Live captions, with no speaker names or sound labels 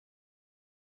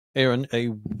Aaron, a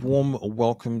warm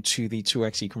welcome to the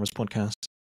 2x eCommerce podcast.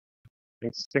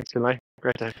 Thanks, Kunle.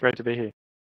 Great to be here.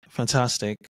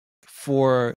 Fantastic.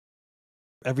 For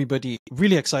everybody,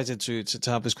 really excited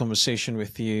to have this conversation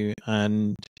with you.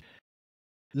 And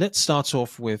let's start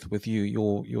off with you,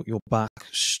 your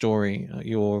backstory.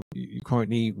 You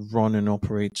currently run and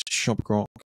operate ShopGrok.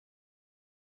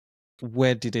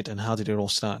 Where did it and how did it all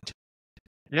start?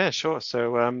 Yeah, sure.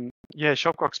 So,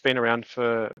 ShopGrok's been around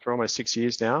for almost 6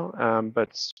 years now.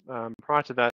 But prior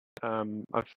to that,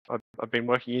 I've been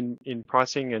working in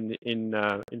pricing and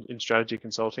in strategy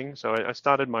consulting. So I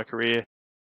started my career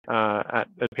at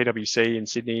PwC in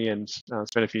Sydney and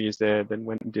spent a few years there. Then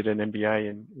went and did an MBA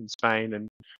in Spain, and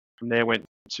from there went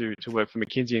to work for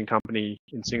McKinsey and Company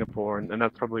in Singapore, and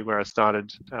that's probably where I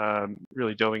started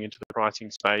really delving into the pricing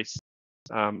space.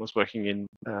 Was working in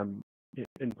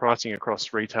pricing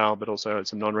across retail, but also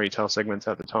some non-retail segments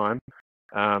at the time.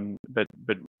 But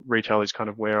retail is kind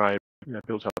of where I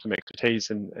built up some expertise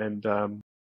and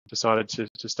decided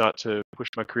to start to push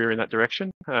my career in that direction.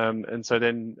 And so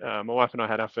then my wife and I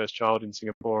had our first child in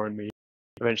Singapore, and we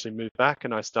eventually moved back.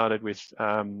 And I started with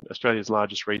Australia's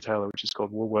largest retailer, which is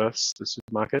called Woolworths, the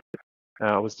supermarket.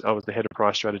 I was the head of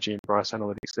price strategy and price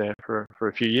analytics there for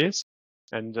a few years.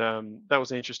 And that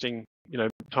was an interesting,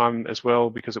 time as well,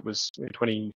 because it was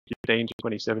 2015 to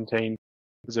 2017.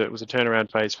 It was a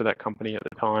turnaround phase for that company at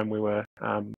the time. We were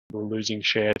losing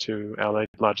share to our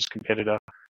largest competitor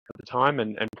at the time,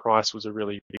 and price was a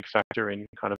really big factor in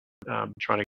kind of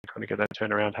trying to get that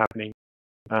turnaround happening.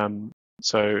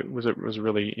 So it was a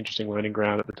really interesting learning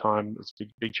ground at the time. It was a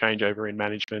big changeover in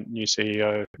management, new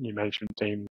CEO, new management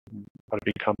team, quite a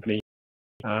big company.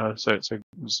 So it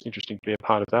was interesting to be a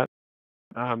part of that.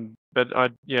 But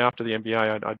after the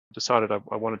MBA, I decided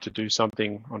I wanted to do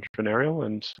something entrepreneurial,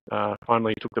 and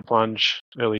finally took the plunge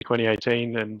early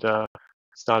 2018 and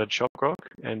started ShopGrok,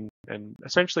 and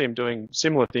essentially I'm doing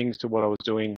similar things to what I was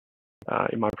doing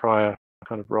in my prior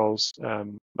kind of roles,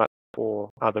 but for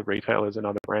other retailers and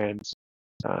other brands.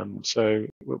 So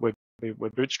we're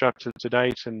bootstrapped to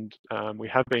date, and we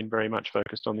have been very much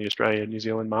focused on the Australia and New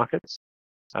Zealand markets.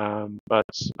 But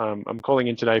I'm calling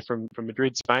in today from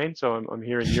Madrid, Spain. So I'm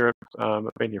here in Europe. I've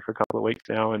been here for a couple of weeks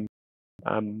now, and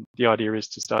the idea is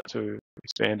to start to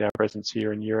expand our presence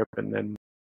here in Europe, and then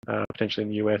potentially in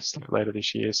the US later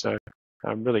this year. So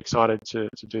I'm really excited to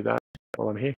do that while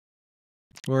I'm here.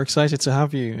 We're excited to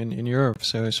have you in Europe.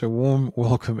 So warm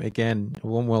welcome again.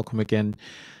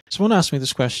 Someone asked me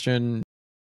this question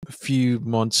a few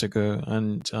months ago,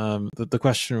 and the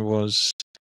question was,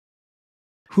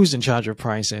 who's in charge of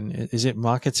pricing? Is it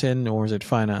marketing or is it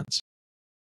finance?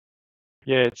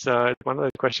 Yeah, it's one of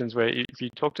those questions where if you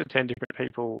talk to 10 different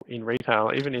people in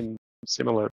retail, even in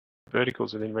similar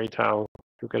verticals within retail,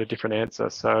 you'll get a different answer.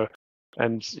 So,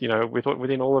 and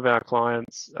within all of our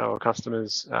clients or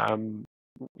customers, our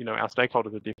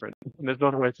stakeholders are different, and there's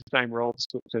not always the same role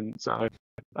description. So,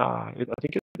 I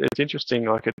think it's interesting.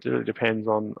 Like, it really depends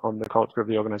on the culture of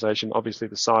the organization, obviously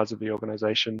the size of the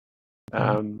organization.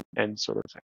 And sort of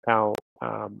how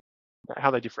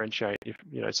they differentiate. If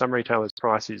some retailers'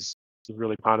 price is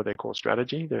really part of their core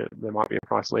strategy, there might be a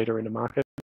price leader in the market.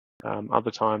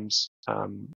 Other times,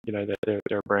 they're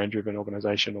a brand-driven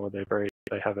organization, or they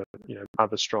have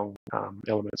other strong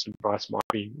elements, and price might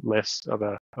be less of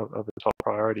a top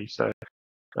priority. So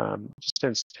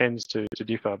just tends to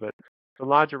differ. But the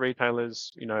larger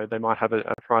retailers, they might have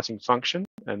a pricing function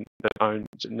and that owns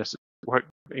in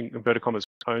inverted commas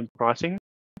owns pricing.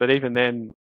 But even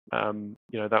then,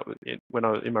 that was when I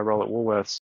was in my role at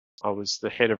Woolworths, I was the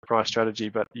head of price strategy.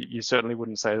 But you certainly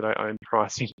wouldn't say that I own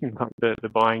pricing. The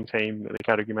buying team, the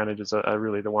category managers are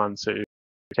really the ones who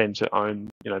tend to own.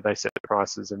 They set the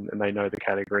prices and they know the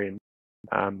category.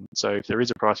 And so if there is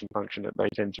a pricing function, that they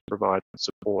tend to provide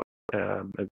support.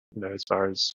 As far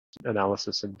as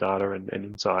analysis and data and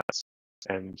insights.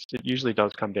 And it usually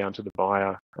does come down to the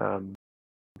buyer,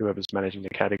 whoever's managing the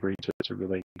category, to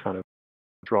really kind of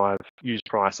use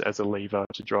price as a lever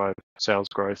to drive sales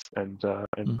growth and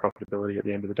profitability at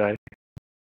the end of the day.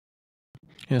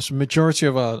 Yes, majority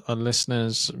of our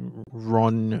listeners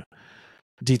run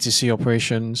D2C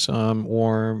operations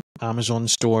or Amazon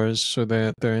stores, so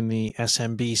they're in the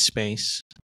SMB space.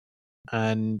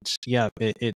 And yeah,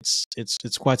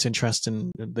 it's quite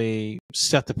interesting. They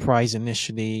set the price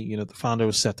initially, the founder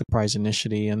will set the price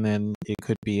initially, and then it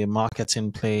could be a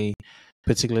marketing play,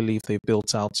 particularly if they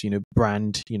built out,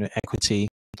 brand, equity.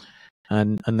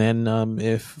 And then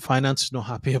if finance is not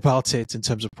happy about it in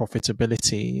terms of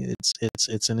profitability,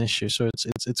 it's an issue. So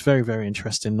it's very, very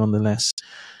interesting nonetheless.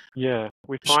 Yeah,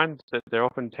 we find that there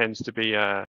often tends to be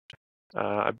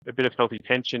a bit of healthy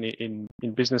tension in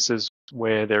businesses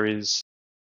where there is,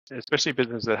 especially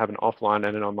businesses that have an offline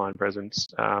and an online presence.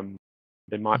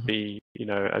 There might be,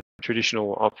 a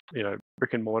traditional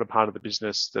brick and mortar part of the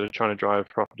business that are trying to drive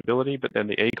profitability, but then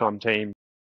the e-com team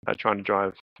are trying to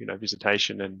drive,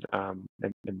 visitation and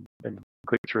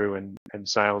click through and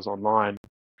sales online,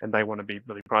 and they want to be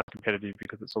really price competitive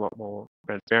because it's a lot more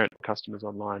transparent to customers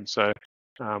online. So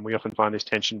we often find this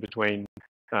tension between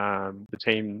the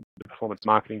team, the performance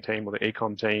marketing team or the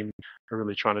e-com team are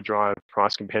really trying to drive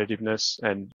price competitiveness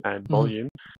and volume,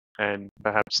 and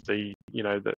perhaps the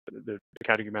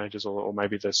category managers or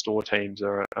maybe the store teams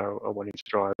are wanting to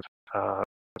drive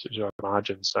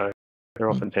margin. So there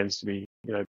often tends to be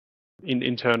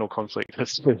internal conflict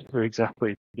as to who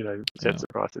exactly sets the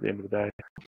price at the end of the day.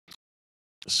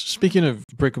 Speaking of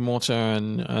brick and mortar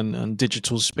and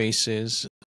digital spaces,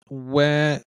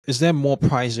 where is there more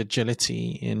price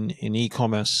agility in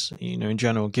e-commerce, in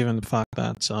general, given the fact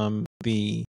that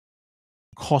the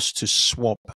cost to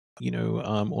swap,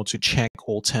 or to check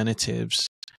alternatives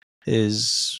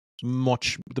is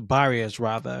the barriers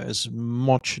rather is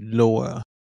much lower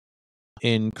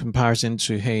in comparison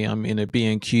to, hey, I'm in a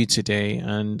B&Q today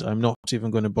and I'm not even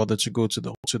going to bother to go to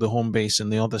the home base on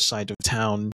the other side of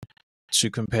town to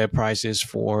compare prices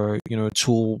for, a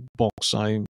toolbox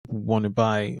I want to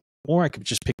buy. Or I could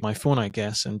just pick my phone, I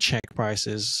guess, and check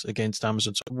prices against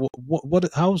Amazon. So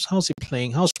how's it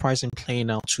playing? How's pricing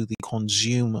playing out to the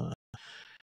consumer?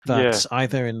 That's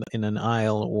either in an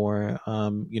aisle or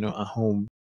at home.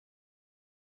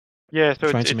 Yeah, so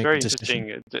it's very interesting.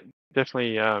 It's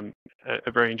definitely a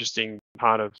very interesting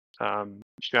part of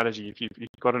strategy. If you've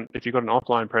got an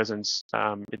offline presence,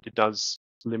 it does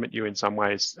limit you in some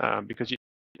ways because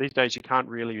these days you can't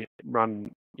really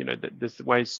run. There's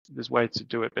ways to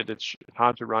do it, but it's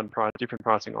hard to run different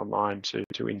pricing online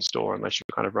to in store unless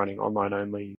you're kind of running online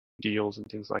only deals and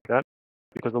things like that.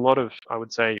 Because a lot of, I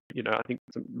would say, I think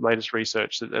the latest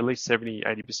research that at least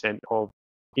 70-80% of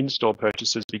in-store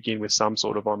purchases begin with some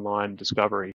sort of online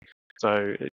discovery.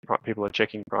 So people are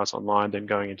checking price online, then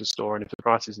going into store, and if the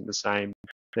price isn't the same,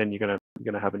 then you're going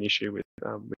to have an issue with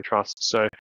trust. So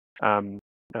I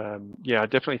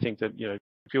definitely think that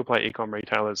pure play e-com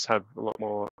retailers have a lot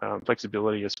more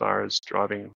flexibility as far as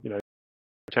driving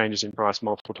changes in price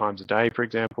multiple times a day, for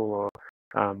example, or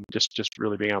just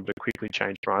really being able to quickly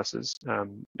change prices.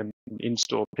 And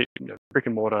in-store brick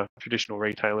and mortar traditional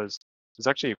retailers, there's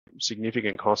actually a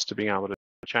significant cost to being able to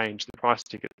change the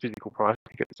physical price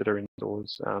tickets that are in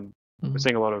stores. We're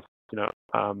seeing a lot of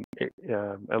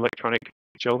electronic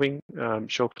shelving,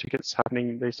 shelf tickets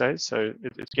happening these days. So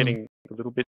it's getting a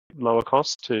little bit lower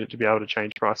cost to be able to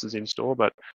change prices in store,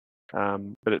 but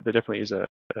there definitely is a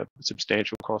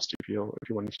substantial cost if you're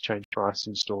wanting to change price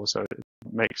in store. So it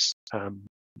makes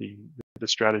the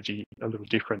strategy a little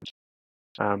different.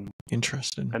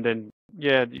 Interesting. And then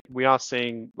we are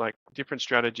seeing like different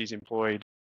strategies employed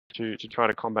to try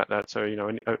to combat that. So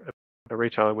a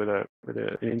retailer with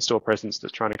an in-store presence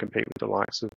that's trying to compete with the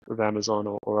likes of Amazon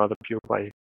or other pure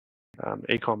play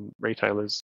e-com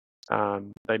retailers,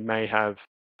 they may have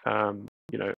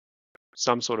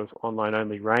some sort of online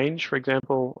only range, for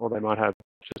example, or they might have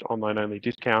just online only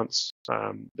discounts.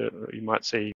 You might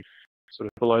see sort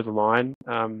of below the line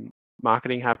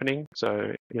marketing happening.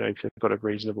 So if they've got a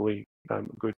reasonably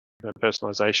good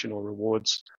personalization or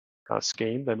rewards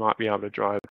scheme, they might be able to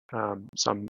drive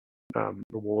some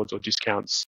rewards or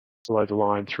discounts below the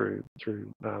line through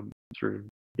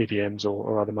EDMs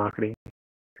or other marketing.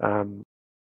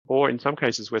 Or in some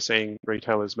cases, we're seeing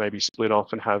retailers maybe split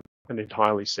off and have an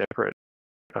entirely separate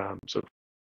sort of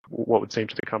what would seem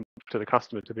to the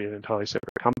customer to be an entirely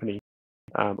separate company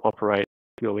operate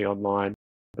purely online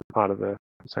as part of the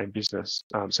same business,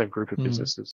 same group of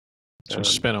businesses. So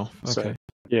spin-off. Okay.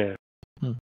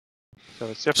 So, So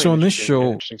it's definitely so on this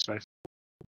show, interesting space.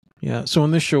 Yeah. So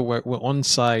on this show, we're on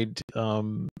side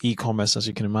e-commerce, as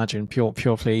you can imagine, pure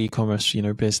play e-commerce,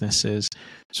 businesses.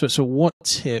 So what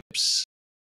tips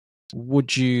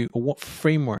would you, or what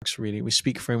frameworks really? We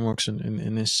speak frameworks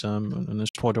in this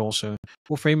pod also.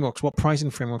 What pricing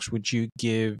frameworks would you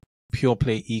give pure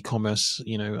play e-commerce,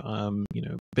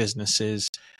 businesses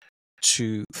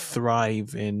to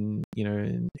thrive in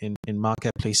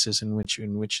marketplaces in which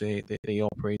they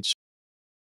operate?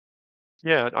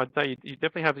 Yeah, I'd say you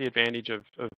definitely have the advantage of,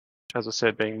 as I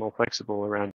said, being more flexible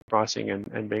around pricing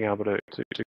and being able to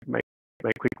make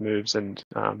quick moves and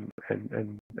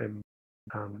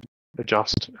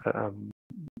adjust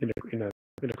in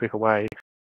a quicker way.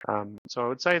 So I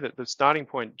would say that the starting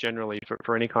point generally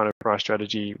for any kind of price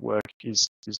strategy work is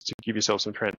to give yourself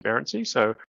some transparency.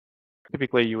 So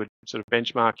typically you would sort of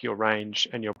benchmark your range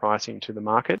and your pricing to the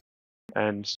market,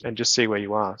 and just see where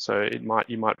you are. So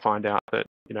you might find out that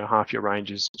half your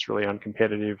range is really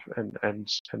uncompetitive, and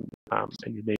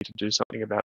you need to do something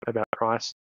about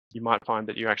price. You might find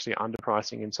that you're actually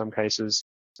underpricing in some cases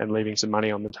and leaving some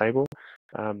money on the table.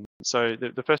 So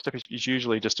the first step is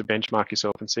usually just to benchmark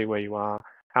yourself and see where you are,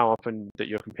 how often that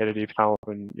you're competitive, how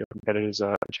often your competitors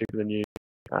are cheaper than you,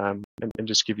 and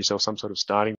just give yourself some sort of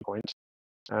starting point.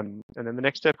 And then the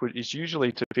next step is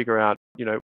usually to figure out,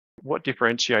 what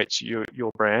differentiates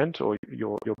your brand or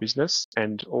your business,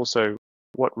 and also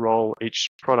what role each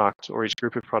product or each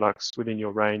group of products within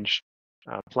your range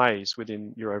plays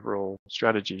within your overall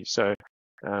strategy. So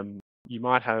you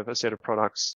might have a set of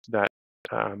products that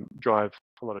drive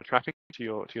a lot of traffic to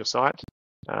your site.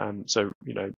 So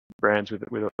brands with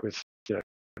that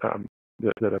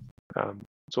are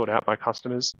sought out by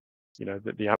customers.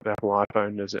 The Apple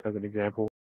iPhone as an example,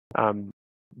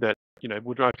 that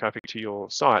will drive traffic to your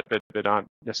site, but aren't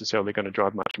necessarily going to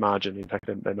drive much margin. In fact,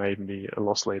 they may even be a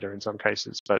loss leader in some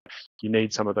cases. But you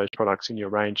need some of those products in your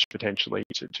range potentially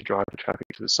to drive the traffic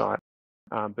to the site.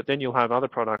 But then you'll have other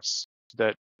products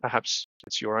that perhaps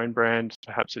it's your own brand,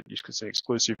 perhaps it's an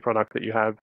exclusive product that you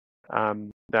have,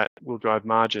 that will drive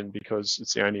margin because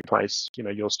it's the only place,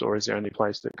 your store is the only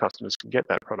place that customers can get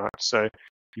that product. So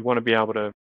you want to be able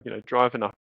to, drive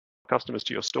enough customers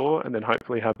to your store, and then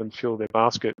hopefully have them fill their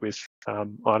basket with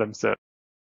items that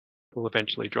will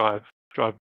eventually drive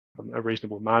a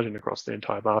reasonable margin across the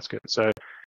entire basket. So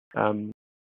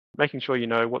making sure you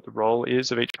know what the role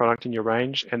is of each product in your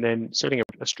range, and then setting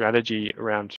a strategy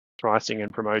around pricing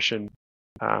and promotion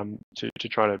to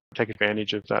try to take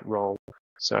advantage of that role.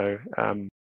 So and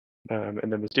then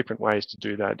there's different ways to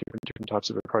do that, different types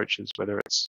of approaches, whether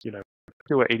it's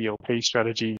pure EDLP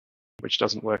strategy, which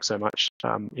doesn't work so much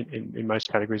in most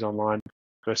categories online,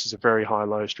 versus a very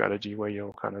high-low strategy where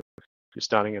you're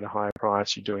starting at a higher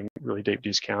price, you're doing really deep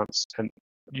discounts, and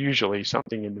usually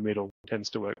something in the middle tends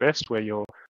to work best, where your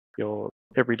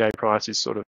everyday price is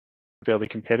sort of fairly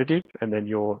competitive, and then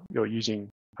you're using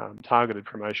targeted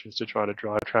promotions to try to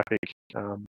drive traffic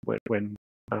when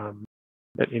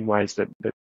in ways that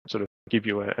sort of give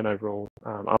you an overall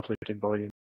uplift in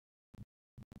volume.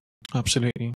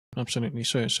 Absolutely.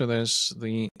 So there's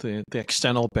the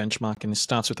external benchmarking. It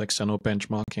starts with external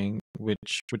benchmarking,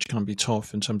 which can be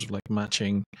tough in terms of like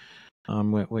matching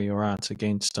where you're at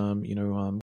against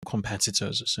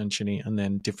competitors essentially, and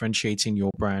then differentiating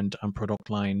your brand and product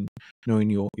line, knowing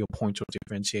your point of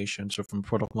differentiation. So from a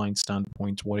product line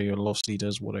standpoint, what are your loss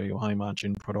leaders? What are your high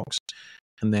margin products?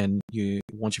 And then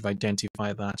once you've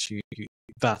identified that,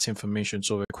 that information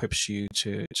sort of equips you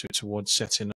towards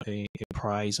setting a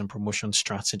price and promotion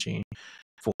strategy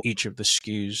for each of the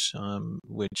SKUs.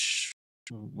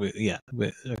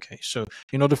 Okay. So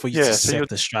in order for you to set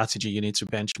the strategy, you need to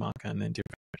benchmark and then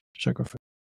go for it.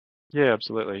 Yeah,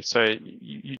 absolutely. So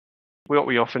what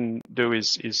we often do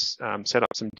is set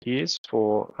up some tiers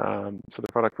for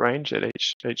the product range at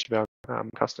each of our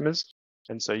customers,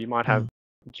 and so you might have.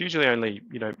 It's usually only,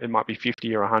 it might be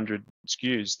 50 or 100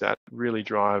 SKUs that really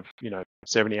drive,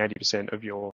 70, 80% of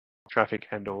your traffic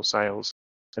and or sales.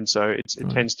 And so it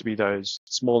tends to be those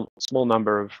small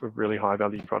number of really high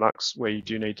value products where you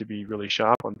do need to be really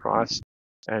sharp on price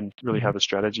and really have a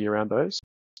strategy around those.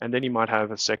 And then you might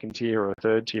have a second tier or a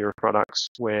third tier of products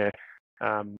where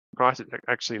price is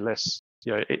actually less,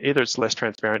 either it's less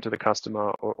transparent to the customer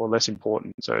or less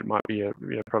important. So it might be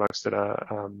products that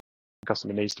are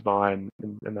customer needs to buy, and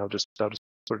they'll just put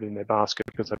it in their basket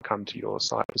because they've come to your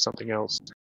site for something else.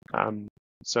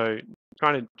 So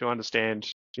trying to understand,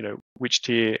 which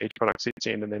tier each product sits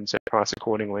in, and then set price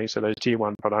accordingly. So those tier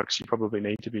 1 products, you probably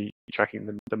need to be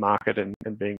tracking the market and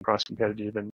being price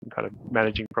competitive and kind of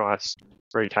managing price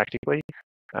very tactically.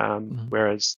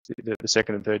 Whereas the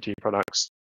second and third tier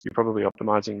products, you're probably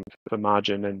optimizing for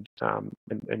margin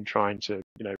and trying to,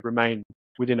 remain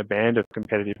within a band of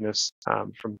competitiveness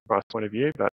from a price point of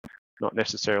view, but not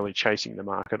necessarily chasing the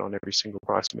market on every single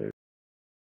price move.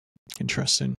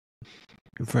 Interesting.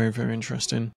 Very, very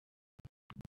interesting.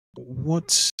 Where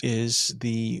is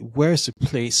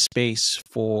the space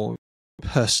for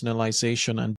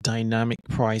personalization and dynamic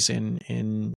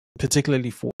pricing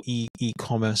particularly for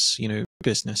e-commerce,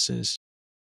 businesses?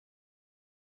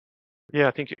 Yeah,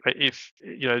 I think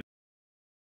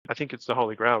I think it's the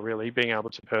holy grail, really, being able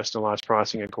to personalize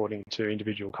pricing according to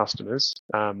individual customers.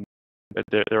 But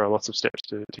there are lots of steps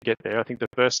to get there. I think the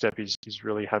first step is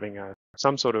really having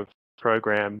some sort of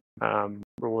program,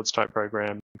 rewards type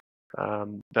program,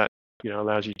 that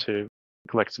allows you to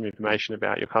collect some information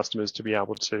about your customers, to be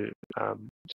able to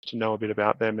know a bit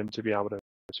about them, and to be able to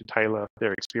to tailor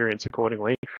their experience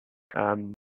accordingly.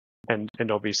 And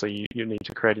obviously you need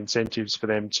to create incentives for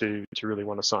them to really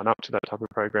want to sign up to that type of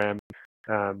program.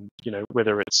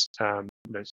 Whether it's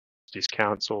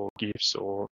discounts or gifts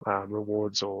or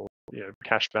rewards or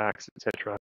cashbacks,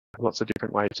 etc. Lots of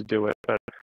different ways to do it. But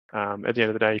at the end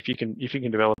of the day, if you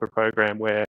can develop a program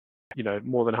where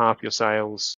more than half your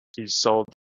sales is sold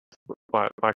by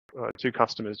to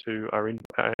customers who are in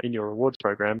your rewards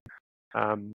program,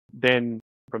 then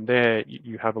from there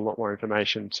you have a lot more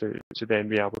information to then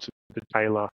be able to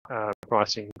tailor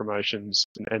pricing, promotions,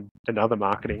 and other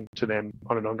marketing to them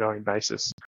on an ongoing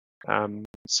basis. And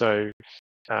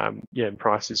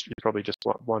price is probably just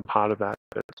one part of that.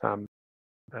 But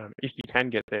if you can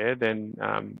get there, then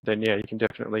you can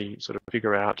definitely sort of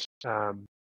figure out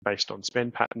based on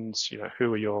spend patterns,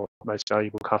 who are your most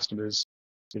valuable customers,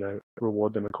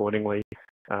 reward them accordingly.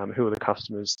 Who are the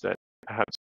customers that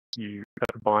perhaps you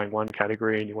are buying one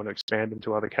category and you want to expand them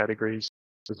to other categories.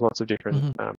 There's lots of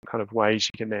different kind of ways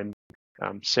you can then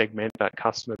segment that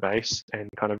customer base and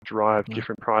kind of drive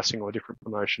different pricing or different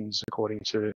promotions according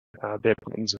to their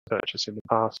patterns of purchase in the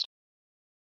past.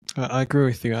 I agree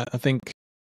with you. I think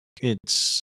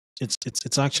it's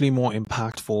actually more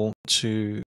impactful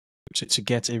to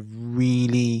get a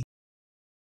really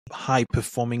high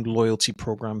performing loyalty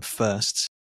program first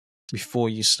before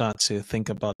you start to think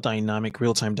about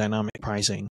real-time dynamic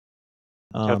pricing.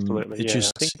 Absolutely, I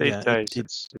think these days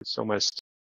it's almost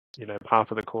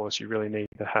half of the course. You really need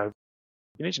to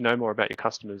know more about your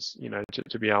customers,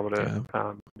 to be able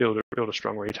to build a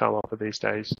strong retail offer these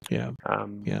days.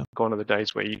 Gone are the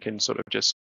days where you can sort of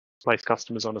just place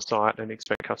customers on a site and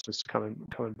expect customers to come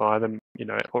and buy them,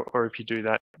 or if you do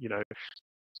that,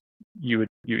 you're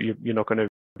not going to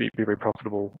be very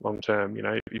profitable long term.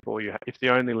 If the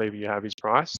only lever you have is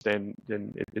price, then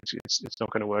it's not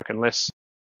going to work unless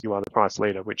you are the price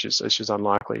leader, which is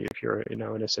unlikely if you're an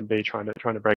SMB trying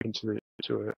to break into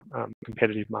a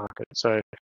competitive market. So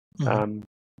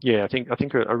I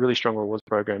think a really strong rewards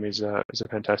program is a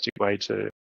fantastic way to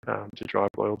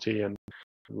drive loyalty and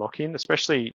lock in,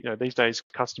 especially these days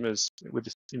customers with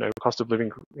this cost of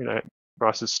living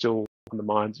prices still on the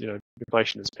minds.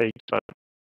 Inflation has peaked but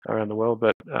around the world,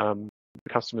 but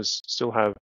customers still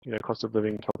have cost of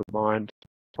living top of mind.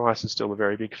 Price is still a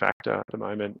very big factor at the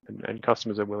moment, and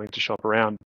customers are willing to shop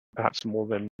around perhaps more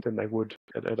than they would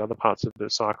at other parts of the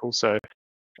cycle. So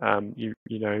the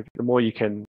more you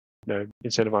can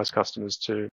incentivize customers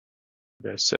to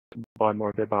buy more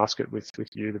of their basket with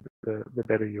you, the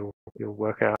better you'll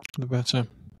work out. The better.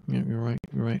 Yeah, you're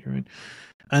right.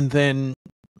 And then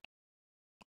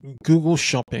Google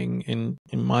Shopping, in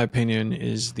my opinion,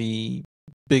 is the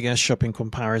biggest shopping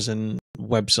comparison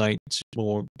website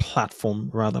or platform,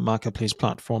 rather marketplace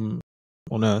platform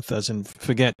on earth, as in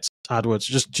forget AdWords,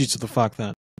 just due to the fact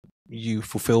that you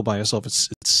fulfill by yourself. It's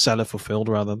seller fulfilled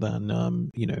rather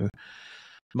than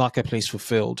marketplace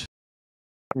fulfilled.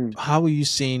 How are you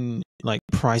seeing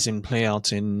pricing play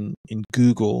out in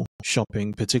Google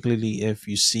Shopping, particularly if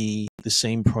you see the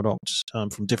same products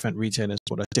from different retailers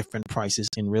but at different prices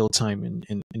in real time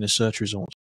in a search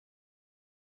result?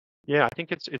 Yeah, I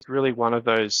think it's really one of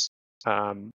those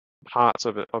parts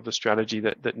of the strategy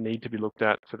that need to be looked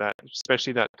at for that,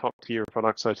 especially that top tier of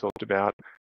products I talked about.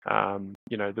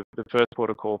 The first port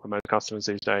of call for most customers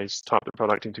these days: type the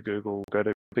product into Google,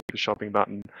 click the shopping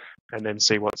button, and then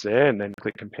see what's there, and then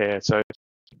click compare. So,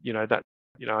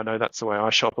 I know that's the way I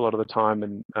shop a lot of the time,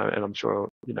 and I'm sure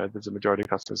there's a majority of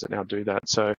customers that now do that.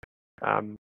 So,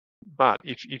 but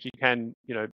if you can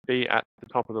be at the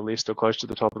top of the list or close to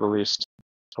the top of the list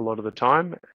a lot of the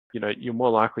time, you're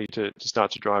more likely to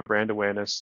start to drive brand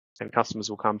awareness, and customers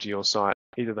will come to your site.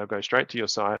 Either they'll go straight to your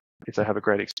site if they have a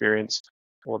great experience,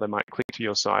 or they might click to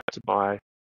your site to buy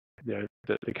the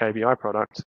KVI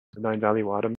product, the known value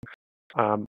item,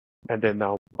 and then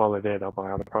while they're there, they'll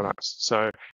buy other products. So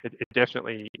it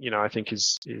definitely, I think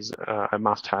is a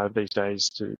must-have these days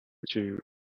to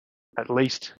at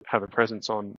least have a presence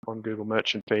on Google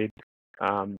Merchant Feed,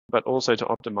 but also to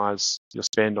optimize your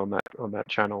spend on that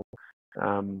channel.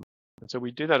 And so we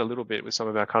do that a little bit with some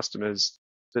of our customers.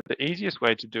 The easiest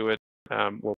way to do it,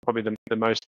 probably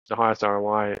the highest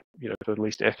ROI, for the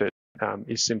least effort,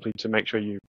 is simply to make sure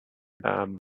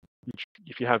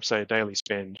if you have, say, a daily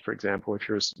spend, for example, if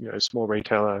you're a small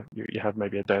retailer, you have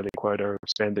maybe a daily quota of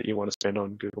spend that you want to spend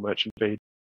on Google Merchant Feed,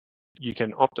 you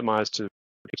can optimize to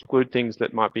exclude things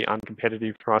that might be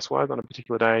uncompetitive price-wise on a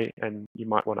particular day, and you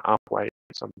might want to upweight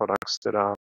some products that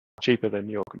are cheaper than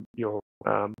your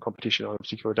competition on a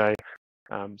particular day.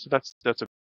 So that's a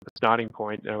starting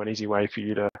point, an easy way for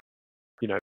you to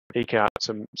eke out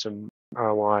some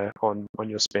ROI on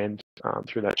your spend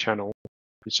through that channel.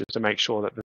 It's just to make sure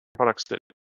that the products that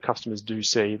customers do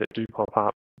see that do pop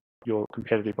up, you're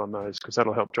competitive on those, because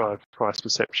that'll help drive price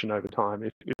perception over time.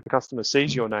 If the customer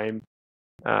sees your name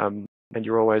and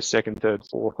you're always second, third,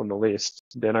 fourth on the list,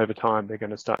 then over time they're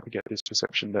going to start to get this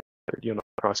perception that you're not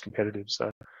price competitive. So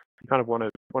you kind of want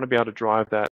to be able to drive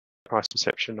that price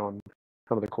perception on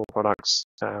some of the core products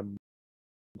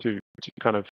to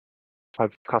kind of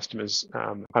have customers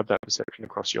have that perception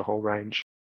across your whole range.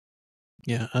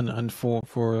 Yeah, and for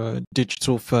a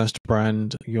digital first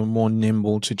brand, you're more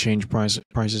nimble to change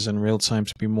prices in real time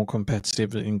to be more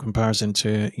competitive in comparison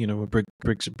to a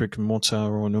brick and mortar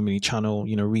or normally channel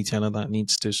retailer that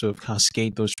needs to sort of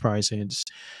cascade those prices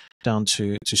down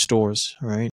to stores,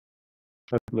 right?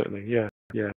 Absolutely, yeah.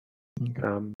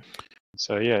 Okay.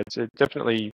 So yeah, it's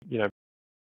definitely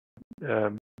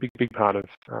big part of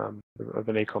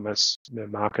an e-commerce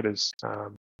marketer's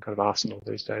kind of arsenal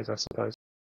these days, I suppose.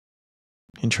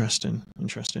 Interesting.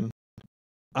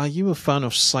 Are you a fan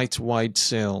of site-wide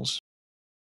sales,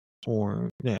 or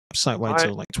site-wide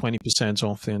sales like 20%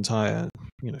 off the entire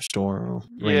store or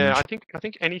range? Yeah, I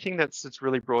think anything that's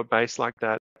really broad-based like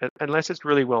that, unless it's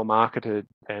really well marketed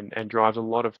and drives a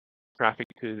lot of traffic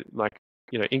to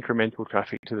incremental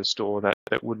traffic to the store that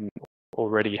wouldn't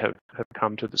already have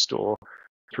come to the store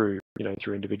through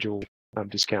individual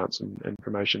discounts and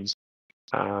promotions,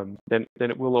 then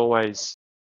it will always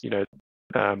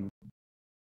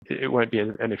it won't be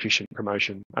an efficient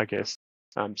promotion, I guess.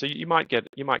 So you might get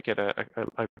a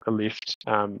lift.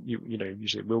 You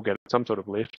usually will get some sort of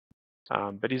lift,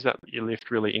 but is that your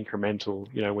lift really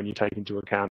incremental? When you take into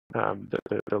account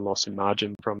the loss in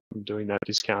margin from doing that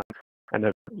discount, and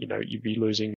that you'd be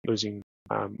losing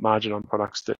margin on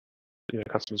products that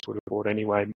customers would have bought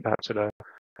anyway, perhaps at a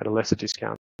lesser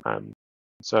discount.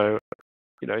 So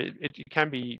it can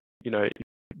be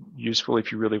useful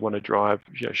if you really want to drive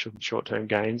short-term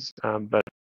gains, but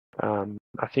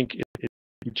I think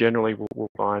you generally will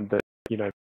find that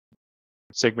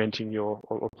segmenting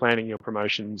or planning your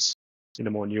promotions in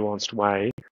a more nuanced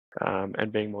way,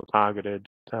 and being more targeted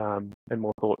and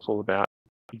more thoughtful about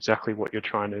exactly who you're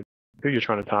trying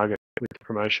to target with the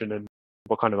promotion and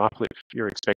what kind of uplift you're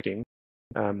expecting,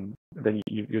 then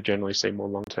you'll generally see more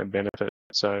long-term benefit.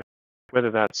 So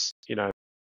whether that's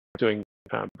doing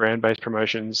brand-based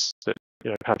promotions that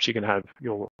perhaps you can have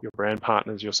your brand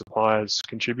partners, your suppliers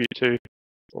contribute to,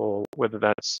 or whether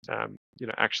that's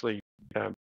actually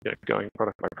going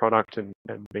product by product and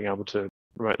being able to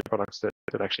promote the products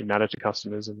that actually matter to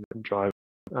customers and drive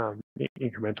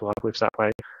incremental uplifts that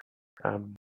way,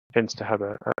 tends to have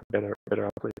a better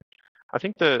uplift. I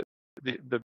think the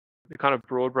kind of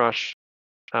broad brush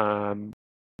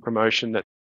promotion that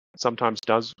sometimes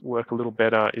does work a little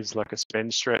better is like a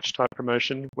spend stretch type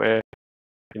promotion, where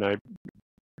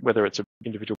whether it's an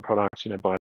individual product,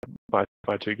 buy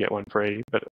two get one free,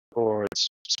 or it's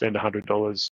spend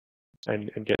 $100 and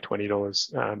get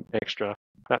 $20 extra.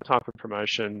 That type of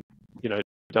promotion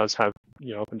does have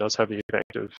often does have the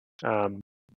effect of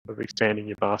expanding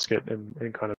your basket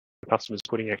and kind of customers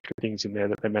putting extra things in there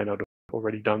that they may not have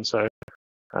already done so.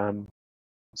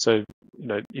 So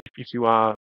if you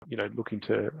are looking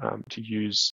to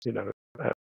use a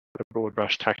broad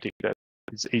brush tactic that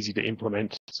is easy to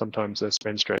implement, sometimes a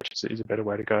spend stretch is a better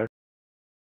way to go.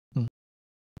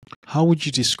 How would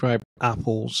you describe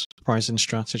Apple's pricing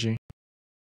strategy?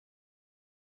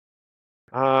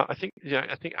 I think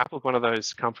Apple's one of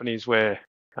those companies where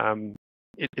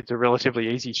it's a relatively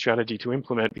easy strategy to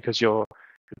implement, because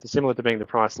it's similar to being the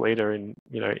price leader in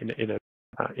the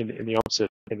opposite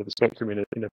end of the spectrum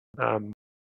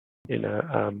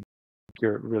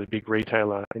you're a really big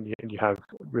retailer and you have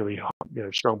really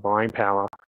strong buying power.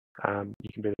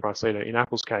 You can be the price leader. In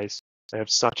Apple's case, they have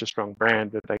such a strong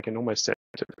brand that they can almost set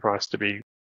the price to be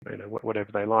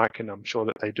whatever they like, and I'm sure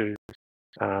that they do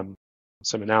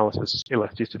some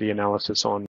elasticity analysis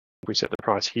on, if we set the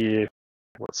price here,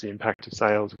 what's the impact to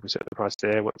sales? If we set the price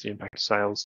there, what's the impact to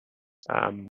sales?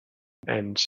 And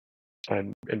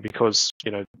because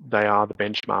they are the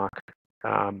benchmark,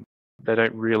 they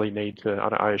don't really need to.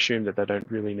 I assume that they don't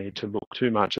really need to look too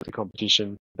much at the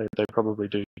competition. They probably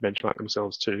do benchmark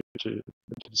themselves to the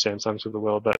Samsungs of the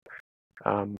world, but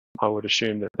I would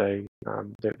assume that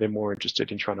they're more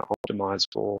interested in trying to optimize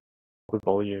for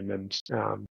volume and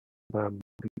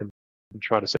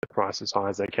try to set the price as high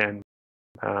as they can.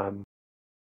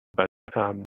 But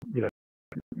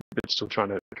still trying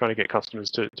to get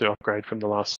customers to upgrade from the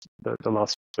last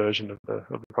version of the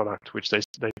product, which they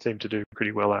seem to do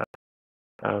pretty well at.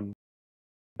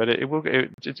 But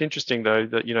it's interesting though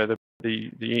that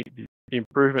the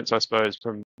improvements, I suppose,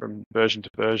 from version to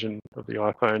version of the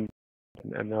iPhone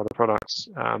and the other products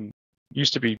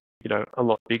used to be, a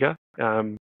lot bigger.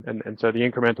 And so the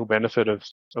incremental benefit of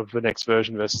the next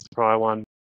version versus the prior one,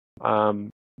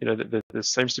 there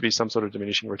seems to be some sort of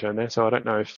diminishing return there. So I don't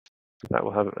know if that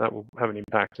will have an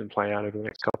impact and play out over the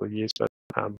next couple of years, but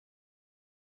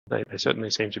they certainly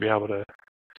seem to be able to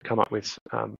come up with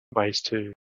ways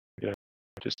to,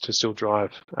 just to still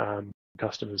drive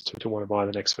customers to want to buy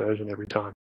the next version every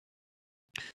time.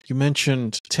 You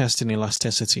mentioned testing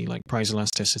elasticity, like price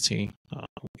elasticity,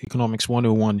 economics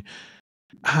 101.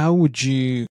 How would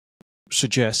you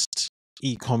suggest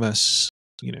e-commerce,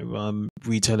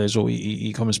 retailers or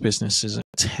e-commerce businesses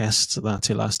test that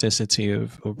elasticity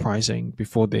of pricing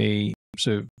before they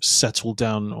sort of settle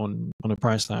down on a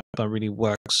price that really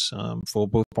works for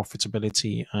both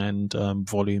profitability and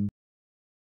volume,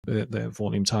 their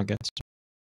volume targets?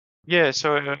 Yeah,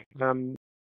 so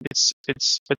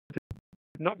it's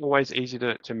not always easy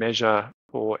to measure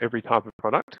for every type of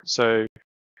product. So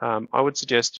I would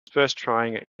suggest first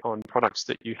trying it on products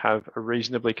that you have a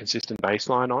reasonably consistent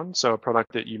baseline on. So a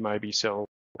product that you maybe sell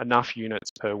enough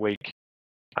units per week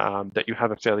that you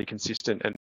have a fairly consistent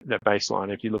and that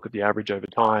baseline. If you look at the average over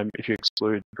time, if you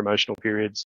exclude promotional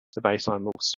periods, the baseline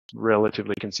looks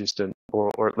relatively consistent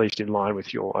or at least in line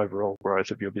with your overall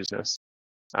growth of your business.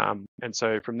 And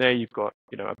so from there, you've got,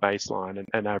 a baseline and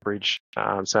an average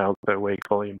sales per week,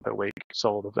 volume per week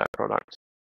sold of that product.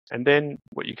 And then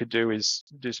what you could do is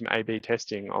do some A/B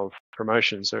testing of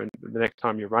promotions. So the next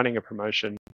time you're running a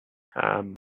promotion,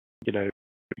 if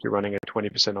you're running a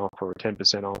 20% off or a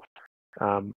 10%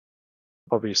 off,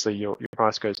 obviously your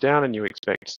price goes down and you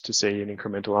expect to see an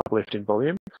incremental uplift in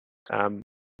volume.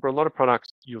 For a lot of products,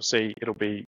 you'll see it'll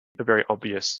be a very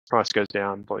obvious price goes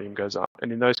down, volume goes up.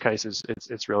 And in those cases,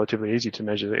 it's relatively easy to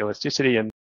measure the elasticity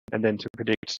and then to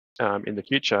predict in the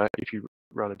future, if you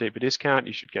run a deeper discount,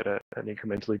 you should get an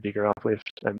incrementally bigger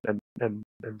uplift and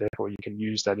therefore you can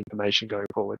use that information going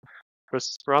forward.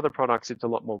 For other products, it's a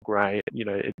lot more grey.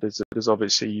 There's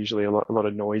obviously usually a lot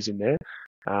of noise in there.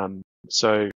 And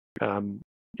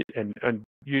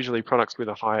usually products with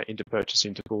a higher interpurchase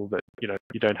interval that, you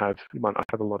might not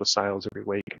have a lot of sales every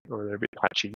week or they're a bit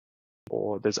patchy,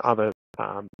 or there's other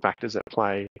factors at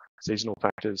play, seasonal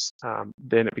factors,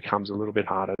 then it becomes a little bit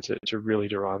harder to really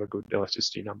derive a good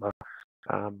elasticity number.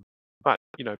 But,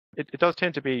 it does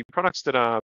tend to be products that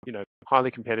are,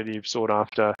 highly competitive, sought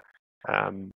after.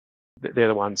 They're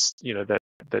the ones, that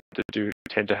do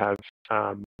tend to have,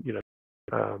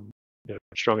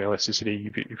 strong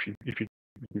elasticity. If you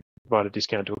provide a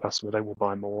discount to a customer, they will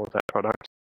buy more of that product.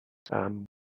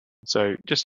 So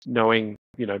just knowing,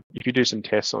 if you do some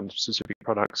tests on specific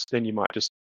products, then you might just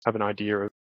have an idea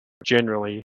of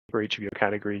generally for each of your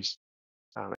categories,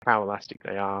 how elastic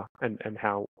they are and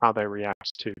how they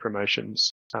react to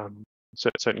promotions.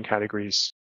 Certain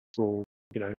categories will,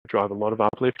 drive a lot of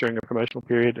uplift during a promotional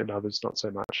period and others not so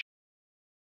much.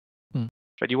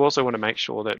 But you also want to make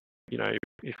sure that,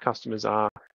 if customers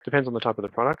depends on the type of the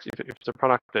product. If it's a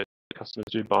product that customers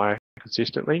do buy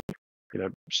consistently,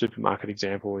 supermarket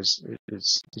example is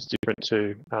different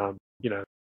to, a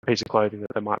piece of clothing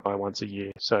that they might buy once a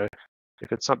year. So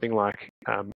if it's something like,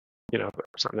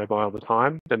 something they buy all the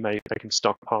time, then they can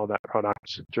stockpile that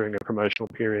product during a promotional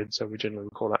period. So we generally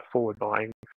call that forward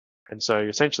buying. And so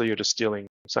essentially you're just stealing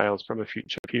sales from a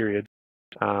future period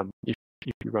if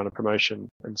you run a promotion.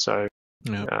 And so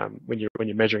when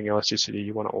you're measuring elasticity,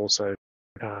 you want to also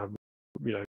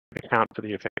account for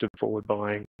the effect of forward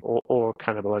buying or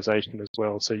cannibalization as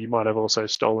well. So you might have also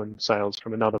stolen sales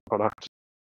from another product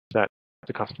that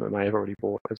the customer may have already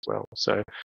bought as well. So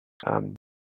a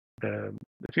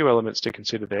few elements to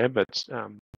consider there, but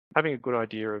having a good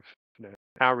idea of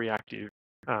how reactive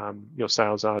your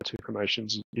sales are to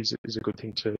promotions is a good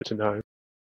thing to know.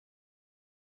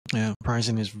 Yeah,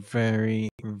 pricing is very,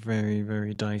 very,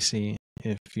 very dicey.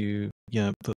 If you,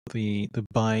 the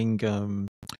buying,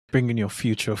 bringing your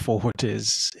future forward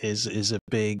is a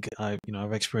big.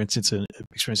 I've experienced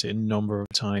it a number of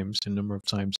times.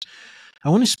 I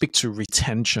want to speak to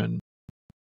retention.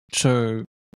 So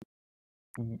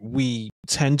we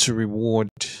tend to reward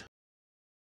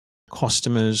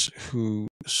customers who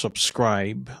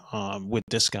subscribe with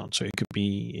discounts. So it could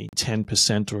be a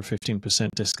 10% or a 15%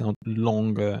 discount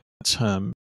longer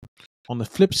term. On the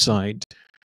flip side,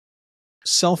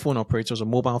 cell phone operators or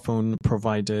mobile phone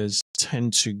providers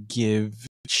tend to give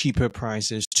cheaper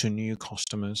prices to new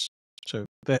customers. So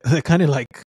they're kind of like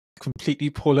completely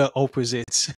polar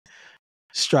opposite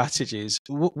strategies.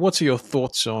 What are your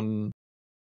thoughts on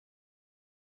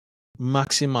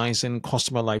maximizing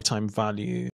customer lifetime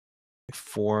value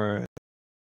for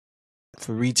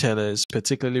retailers,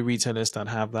 particularly retailers that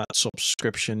have that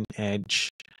subscription edge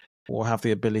or have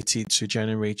the ability to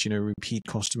generate, repeat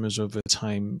customers over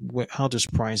time? How does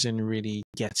pricing really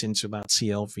get into that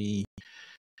CLV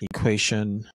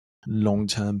equation long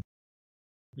term?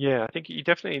 Yeah, I think you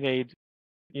definitely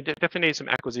need some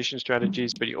acquisition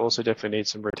strategies, but you also definitely need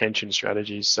some retention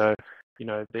strategies. So,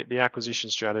 the acquisition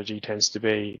strategy tends to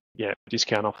be,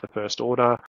 discount off the first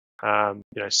order.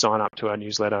 Sign up to our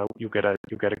newsletter. You'll get a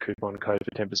coupon code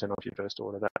for 10% off your first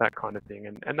order. That kind of thing,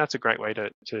 and that's a great way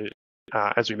to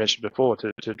as we mentioned before,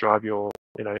 to drive your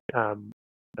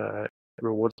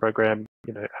rewards program.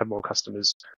 Have more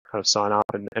customers kind of sign up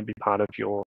and be part of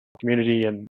your community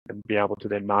and be able to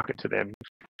then market to them.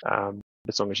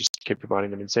 As long as you keep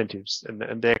providing them incentives,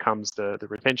 and there comes the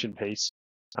retention piece.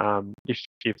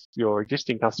 If your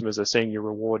existing customers are seeing you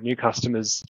reward new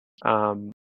customers,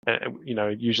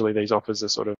 usually these offers are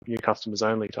sort of new customers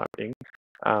only type thing.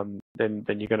 Then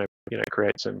you're going to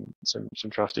create some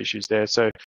trust issues there.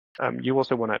 So you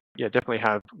also want to definitely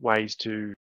have ways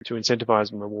to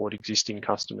incentivize and reward existing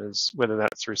customers, whether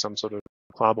that's through some sort of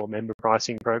club or member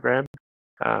pricing program.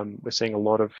 We're seeing a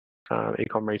lot of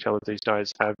e-com retailers these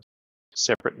days have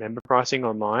separate member pricing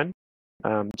online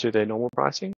to their normal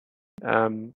pricing,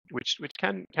 which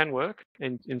can work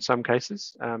in some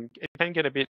cases. It can get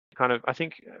a bit kind of, I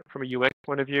think from a UX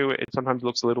point of view, it sometimes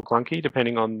looks a little clunky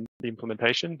depending on the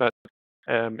implementation, but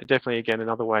definitely, again,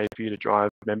 another way for you to drive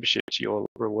membership to your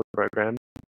reward program.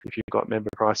 If you've got member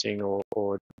pricing or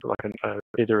like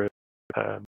either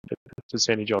a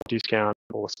percentage off discount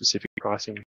or specific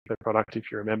pricing per product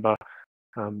if you're a member,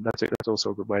 that's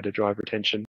also a good way to drive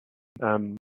retention.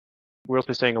 We're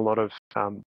also seeing a lot of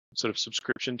sort of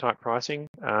subscription type pricing.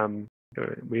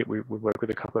 We work with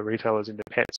a couple of retailers in the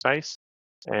pet space,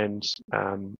 and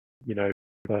you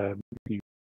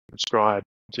subscribe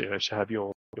to have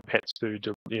your pet's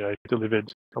food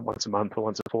delivered once a month or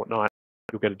once a fortnight.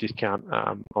 You'll get a discount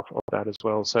off that as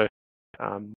well. So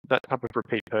that type of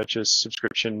repeat purchase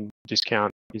subscription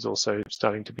discount is also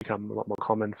starting to become a lot more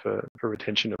common for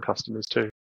retention of customers too.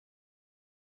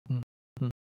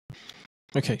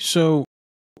 Okay, so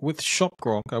with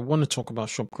ShopGrok, I want to talk about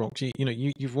ShopGrok.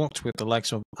 You've worked with the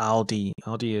likes of Aldi.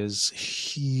 Aldi is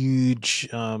huge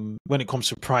when it comes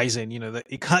to pricing. You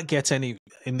can't get any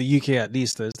in the UK at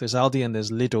least. There's Aldi and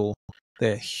there's Lidl.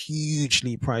 They're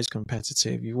hugely price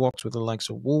competitive. You worked with the likes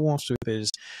of Woolworths,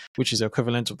 which is the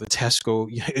equivalent of the Tesco.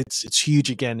 It's huge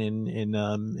again in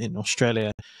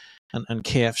Australia, and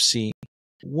KFC.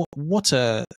 What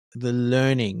are the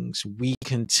learnings we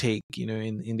can take,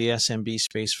 in the SMB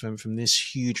space from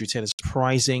this huge retailers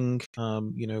pricing,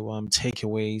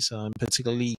 takeaways,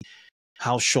 particularly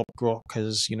how ShopGrok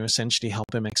has, essentially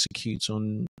helped them execute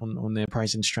on their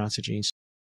pricing strategies?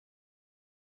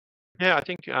 Yeah, I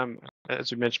think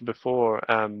as we mentioned before,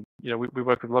 we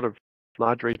work with a lot of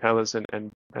large retailers and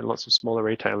lots of smaller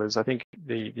retailers. I think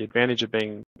the advantage of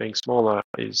being smaller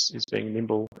is being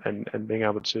nimble and being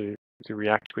able to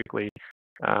react quickly.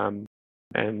 You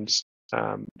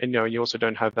also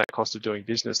don't have that cost of doing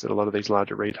business that a lot of these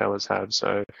larger retailers have.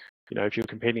 So, if you're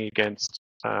competing against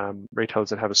retailers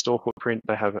that have a store footprint,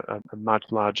 they have a much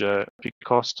larger fixed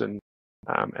cost, and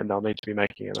they'll need to be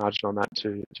making a margin on that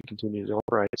to continue to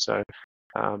operate. So,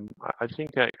 I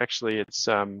think that actually it's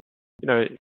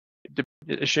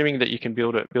assuming that you can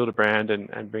build a brand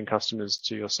and bring customers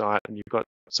to your site, and you've got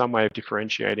some way of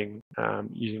differentiating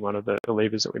using one of the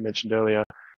levers that we mentioned earlier,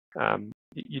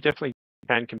 you definitely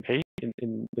can compete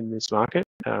in this market.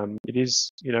 It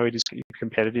is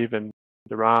competitive, and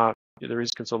there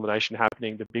is consolidation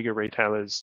happening. The bigger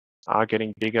retailers are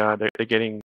getting bigger. They're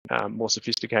getting more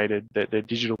sophisticated. Their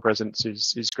digital presence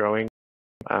is growing,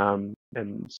 and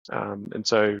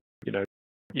so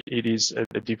it is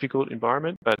a difficult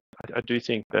environment. But I do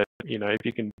think that if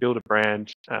you can build a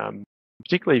brand,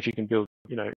 particularly if you can build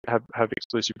have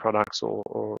exclusive products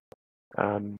or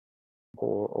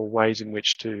ways in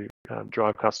which to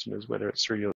drive customers, whether it's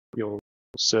through your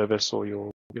service or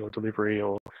your delivery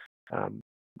or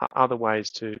other ways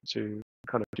to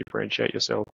kind of differentiate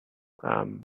yourself.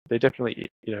 There definitely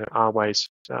are ways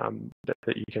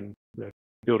that you can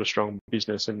build a strong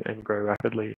business and grow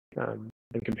rapidly and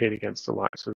compete against the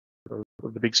likes of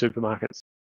the big supermarkets.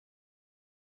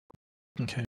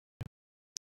 Okay.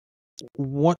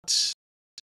 What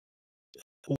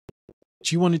do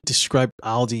you want to describe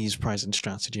Aldi's pricing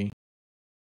strategy?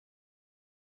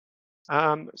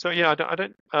 So yeah,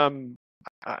 I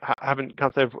haven't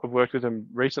can't say I've worked with them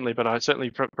recently, but I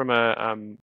certainly from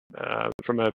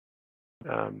a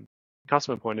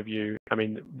customer point of view, I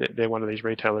mean, they're one of these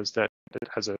retailers that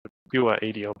has a pure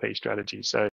EDLP strategy.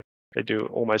 So they do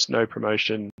almost no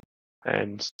promotion,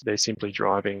 and they're simply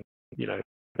driving,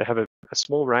 they have a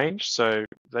small range. So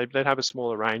they'd have a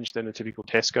smaller range than a typical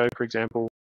Tesco, for example,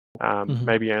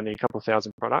 maybe only a couple of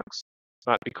thousand products.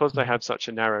 But because they have such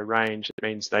a narrow range, it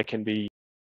means they can be,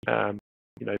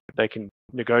 they can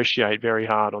negotiate very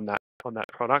hard on that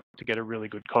product to get a really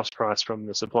good cost price from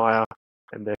the supplier,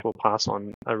 and therefore pass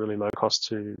on a really low cost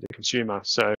to the consumer.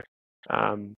 So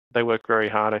they work very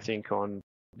hard, I think, on,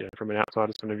 from an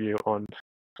outsider's point of view, on,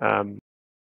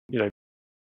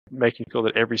 making sure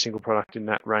that every single product in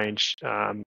that range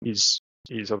is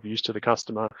of use to the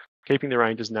customer, keeping the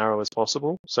range as narrow as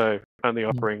possible. So only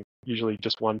offering usually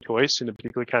just one choice in a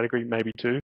particular category, maybe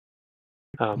two.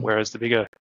 Whereas the bigger,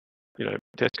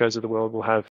 Tesco's of the world will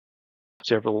have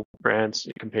several brands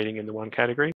competing in the one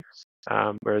category.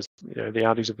 Whereas, the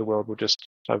Audis of the world will just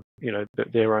have,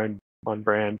 their own one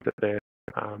brand that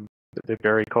they're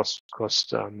very cost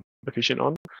efficient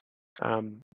on.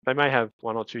 They may have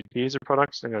one or two tiers of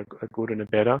products, a good and a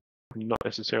better, not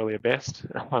necessarily a best.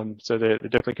 So they're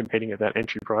definitely competing at that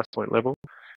entry price point level.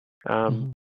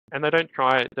 And they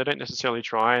don't necessarily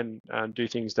try and do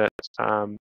things that are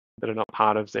not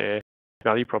part of their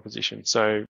value proposition.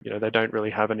 So, they don't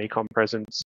really have an e-com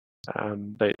presence.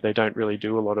 They don't really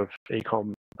do a lot of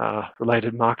e-com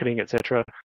related marketing, etc.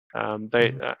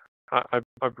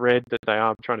 I've read that they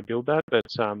are trying to build that, but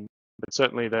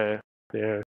certainly their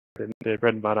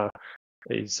bread and butter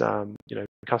is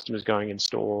customers going in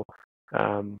store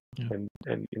and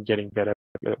getting better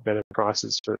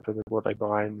prices for what they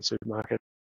buy in the supermarket.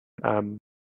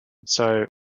 So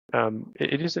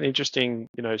it is an interesting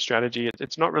strategy.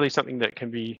 It's not really something that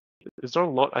can be. There's not a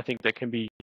lot, I think, that can be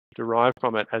derived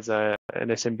from it as an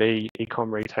SMB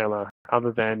e-com retailer,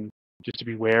 other than just to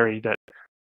be wary that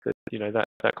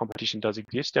competition does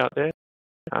exist out there.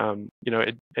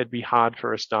 It'd be hard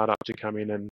for a startup to come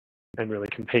in and really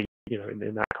compete,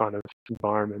 in that kind of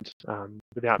environment,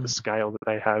 without the scale that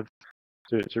they have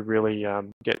to really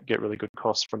get really good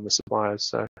costs from the suppliers.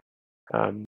 So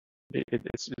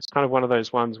it's kind of one of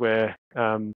those ones where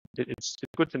it's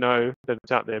good to know that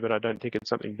it's out there, but I don't think it's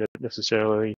something that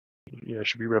necessarily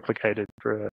should be replicated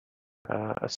for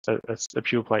a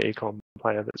pure play e-com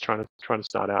player that's trying to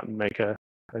start out and make an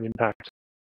impact.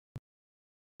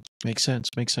 Makes sense.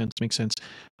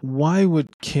 Why would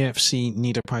KFC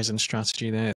need a pricing strategy?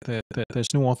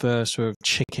 There's no other sort of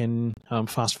chicken,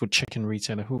 fast food chicken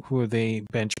retailer. Who are they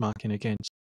benchmarking against?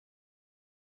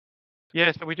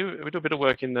 Yeah, so we do a bit of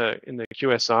work in the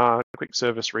QSR, quick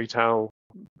service retail,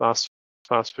 fast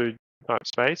food type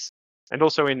space, and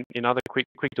also in other quick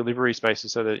delivery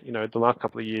spaces. So that the last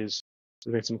couple of years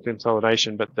there's been some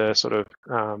consolidation, but the sort of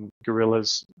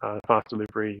Gorillas fast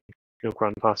delivery, Milk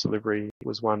Run fast delivery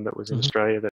was one that was in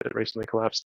Australia that recently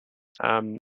collapsed.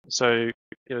 So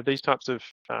these types of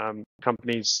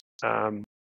companies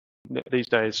these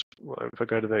days, if I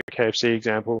go to the KFC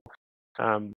example,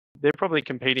 they're probably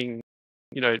competing,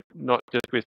 not just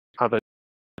with other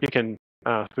chicken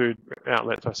food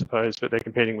outlets, I suppose, but they're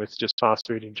competing with just fast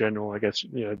food in general. I guess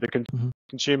the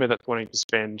consumer that's wanting to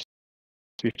spend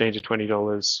 $15 to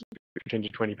 $20, 15 to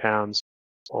 £20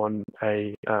 on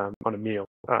a meal,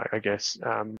 I guess.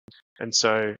 And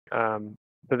so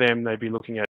for them, they'd be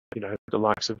looking at the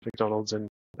likes of McDonald's and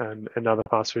other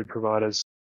fast food providers,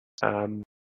 and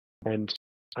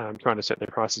trying to set their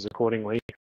prices accordingly.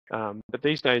 But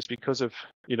these days, because of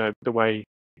the way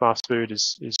fast food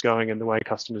is going and the way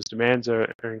customers' demands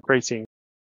are increasing,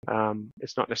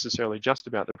 it's not necessarily just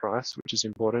about the price, which is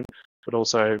important, but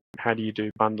also how do you do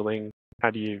bundling? How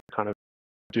do you kind of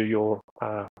do your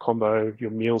combo,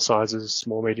 your meal sizes,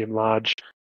 small, medium, large,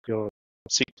 your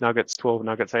 6 nuggets, 12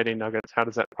 nuggets, 18 nuggets? How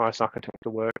does that price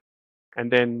architecture work?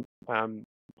 And then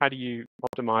how do you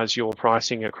optimize your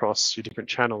pricing across your different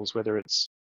channels, whether it's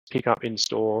pick up in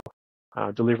store,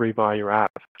 delivery via your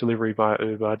app, delivery via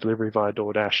Uber, delivery via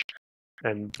DoorDash,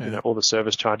 and all the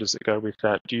service charges that go with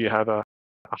that? Do you have a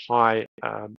high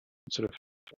sort of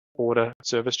order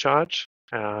service charge,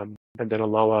 and then a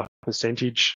lower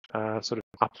percentage sort of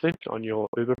uplift on your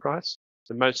Uber price?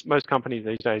 So most companies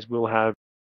these days will have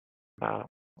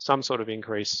some sort of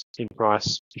increase in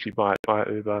price if you buy it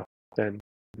via Uber than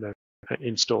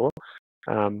in store.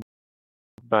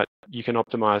 But you can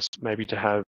optimize maybe to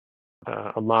have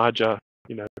a larger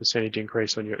percentage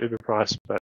increase on your Uber price,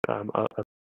 but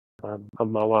a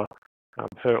lower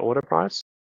per order price.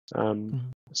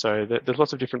 So there's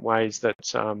lots of different ways that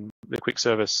the quick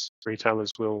service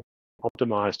retailers will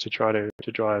optimize to try to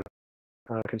drive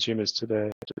consumers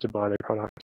to buy their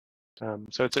product.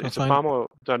 So it's I a find far more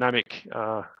dynamic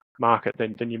market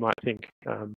than you might think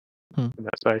in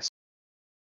that space.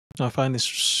 I find this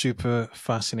super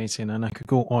fascinating, and I could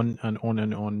go on and on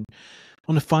and on.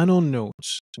 On a final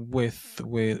note, with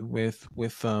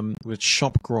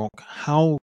ShopGrok,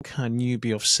 how can you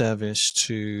be of service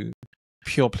to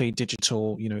pure play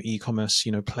digital, e-commerce,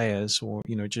 players, or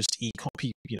just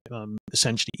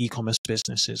essentially e-commerce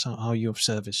businesses? How are you of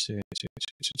service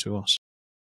to us?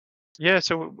 Yeah,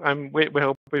 so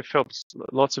we've helped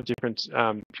lots of different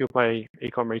pure play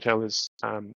e-com retailers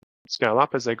scale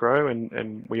up as they grow,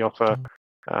 and we offer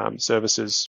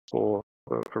services for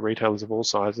retailers of all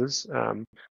sizes.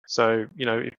 So,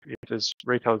 if there's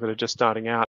retailers that are just starting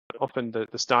out, often the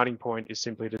starting point is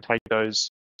simply to take those.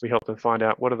 We help them find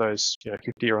out what are those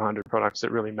 50 or 100 products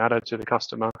that really matter to the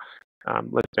customer.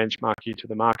 Let's benchmark you to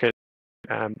the market,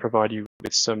 provide you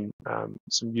with some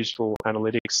useful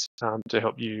analytics to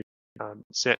help you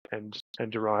set and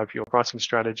derive your pricing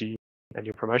strategy and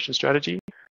your promotion strategy,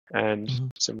 and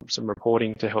some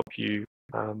reporting to help you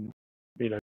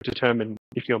determine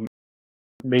if you're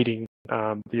meeting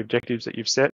the objectives that you've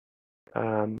set,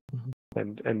 and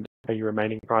are you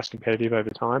remaining price competitive over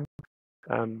time.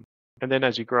 And then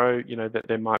as you grow, that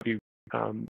there might be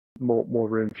more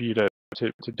room for you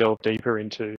to delve deeper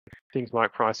into things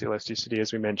like price elasticity,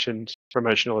 as we mentioned,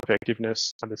 promotional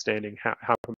effectiveness, understanding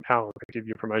how effective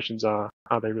your promotions are.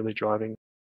 Are they really driving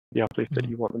the uplift that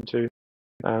you want them to?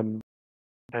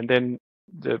 And then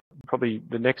probably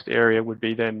the next area would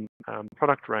be then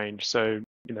product range. So,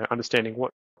 understanding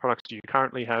what products do you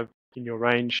currently have in your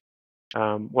range,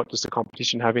 what does the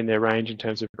competition have in their range in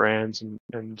terms of brands and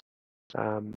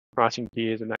pricing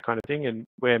tiers and that kind of thing, and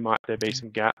where might there be some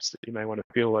gaps that you may want to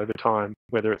fill over time,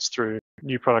 whether it's through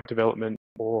new product development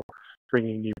or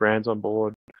bringing new brands on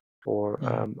board, or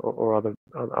other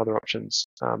options.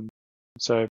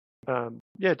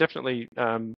 Definitely,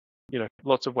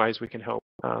 lots of ways we can help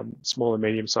small and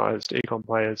medium-sized e-com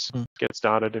players get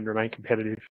started and remain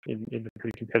competitive in a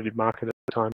pretty competitive market at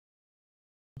the time.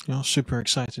 Oh, super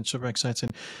exciting, super exciting.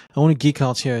 I want to geek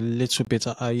out here a little bit.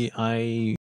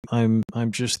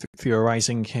 I'm just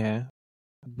theorizing here,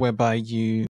 whereby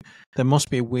there must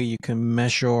be a way you can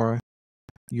measure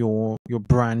your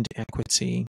brand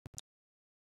equity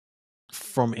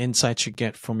from insights you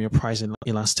get from your price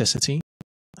elasticity.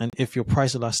 And if your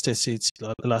price elasticity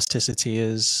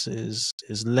is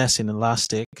less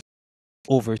inelastic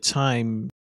over time,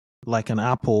 like an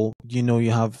Apple,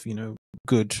 you have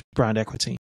good brand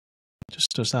equity.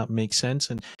 Does that make sense?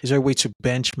 And is there a way to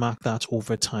benchmark that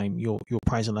over time, your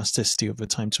price elasticity over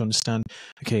time, to understand,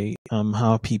 okay,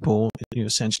 how are people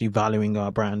essentially valuing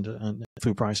our brand and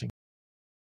through pricing?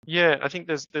 Yeah, I think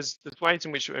there's ways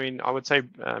in which, I would say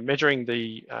measuring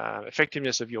the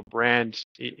effectiveness of your brand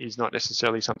is not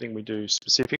necessarily something we do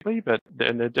specifically, but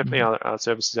there definitely are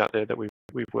services out there that we've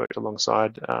worked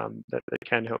alongside that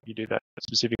can help you do that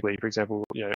specifically. For example,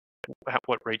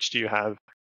 what reach do you have?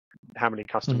 How many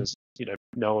customers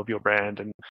know of your brand,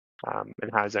 and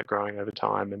how is that growing over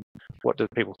time, and what do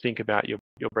people think about your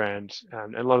brand?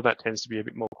 And a lot of that tends to be a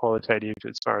bit more qualitative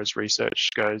as far as research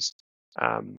goes.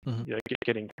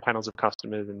 Getting panels of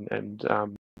customers and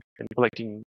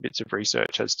collecting bits of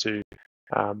research as to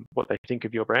what they think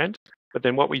of your brand. But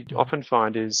then what we often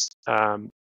find is,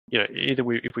 either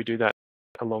if we do that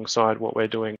alongside what we're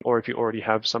doing, or if you already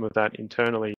have some of that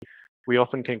internally, we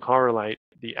often can correlate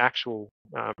the actual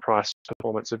price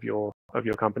performance of your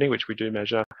company, which we do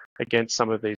measure, against some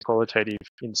of these qualitative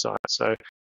insights. So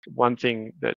one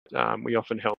thing that we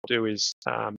often help do is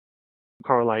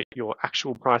correlate your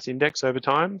actual price index over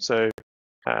time. So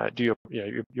do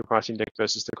your price index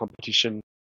versus the competition,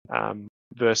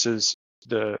 versus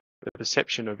the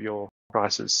perception of your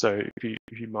prices. So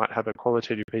if you might have a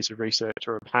qualitative piece of research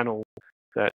or a panel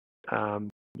that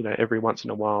every once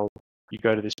in a while you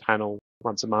go to this panel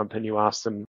once a month and you ask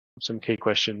them some key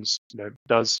questions.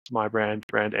 Does my brand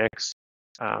X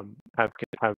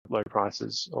have low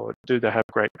prices, or do they have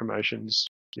great promotions?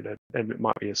 And it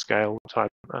might be a scale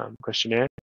type questionnaire.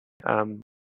 And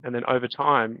then over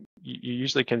time, you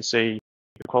usually can see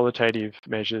the qualitative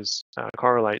measures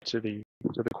correlate to the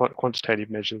quantitative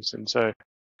measures. And so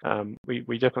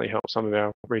we definitely help some of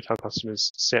our retail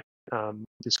customers set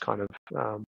this kind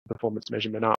of performance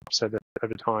measurement up, so that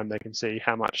over time they can see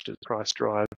how much does price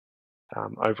drive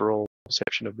overall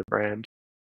perception of the brand.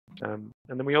 And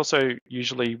then we also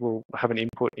usually will have an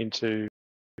input into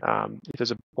if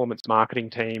there's a performance marketing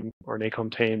team or an e-com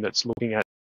team that's looking at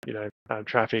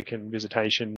traffic and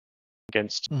visitation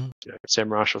against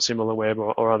SEMrush or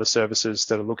SimilarWeb or other services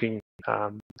that are looking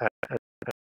at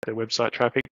their website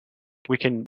traffic. We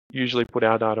can usually put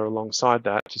our data alongside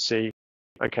that to see,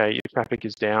 okay, if traffic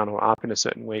is down or up in a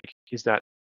certain week, is that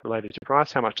related to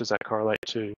price? How much does that correlate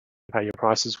to how your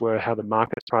prices were, how the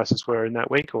market prices were in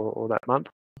that week or that month?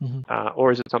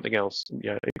 Or is it something else?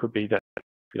 It could be that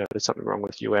there's something wrong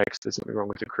with UX, there's something wrong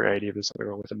with the creative, there's something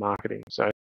wrong with the marketing. So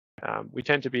we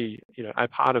tend to be a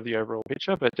part of the overall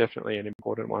picture, but definitely an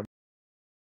important one.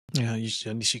 Yeah, at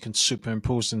least you can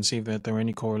superimpose and see that there are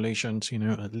any correlations,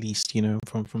 at least,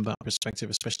 from that perspective,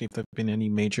 especially if there have been any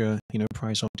major,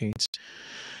 price updates.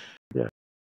 Yeah.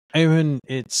 Aaron,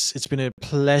 it's been a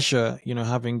pleasure,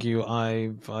 having you.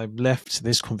 I've left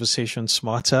this conversation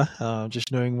smarter,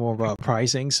 just knowing more about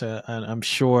pricing. So, and I'm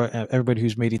sure everybody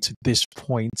who's made it to this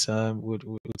point would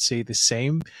say the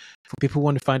same. For people who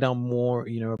want to find out more,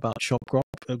 about ShopGrok,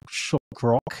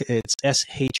 it's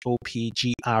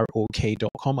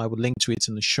shopgrok.com. I will link to it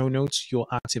in the show notes. You're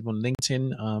active on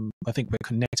LinkedIn. I think we're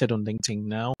connected on LinkedIn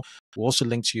now. We'll also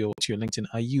link to your LinkedIn.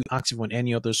 Are you active on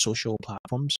any other social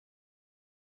platforms?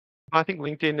 I think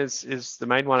LinkedIn is the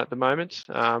main one at the moment.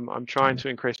 I'm trying to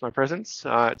increase my presence.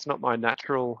 It's not my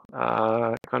natural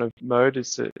kind of mode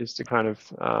is to kind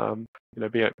of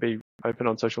be open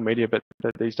on social media, but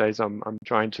these days I'm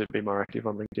trying to be more active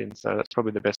on LinkedIn. So that's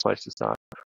probably the best place to start.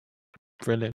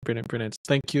 Brilliant.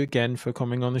 Thank you again for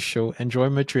coming on the show. Enjoy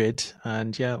Madrid,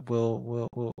 and yeah, we'll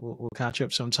catch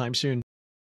up sometime soon.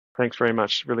 Thanks very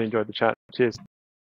much. Really enjoyed the chat. Cheers.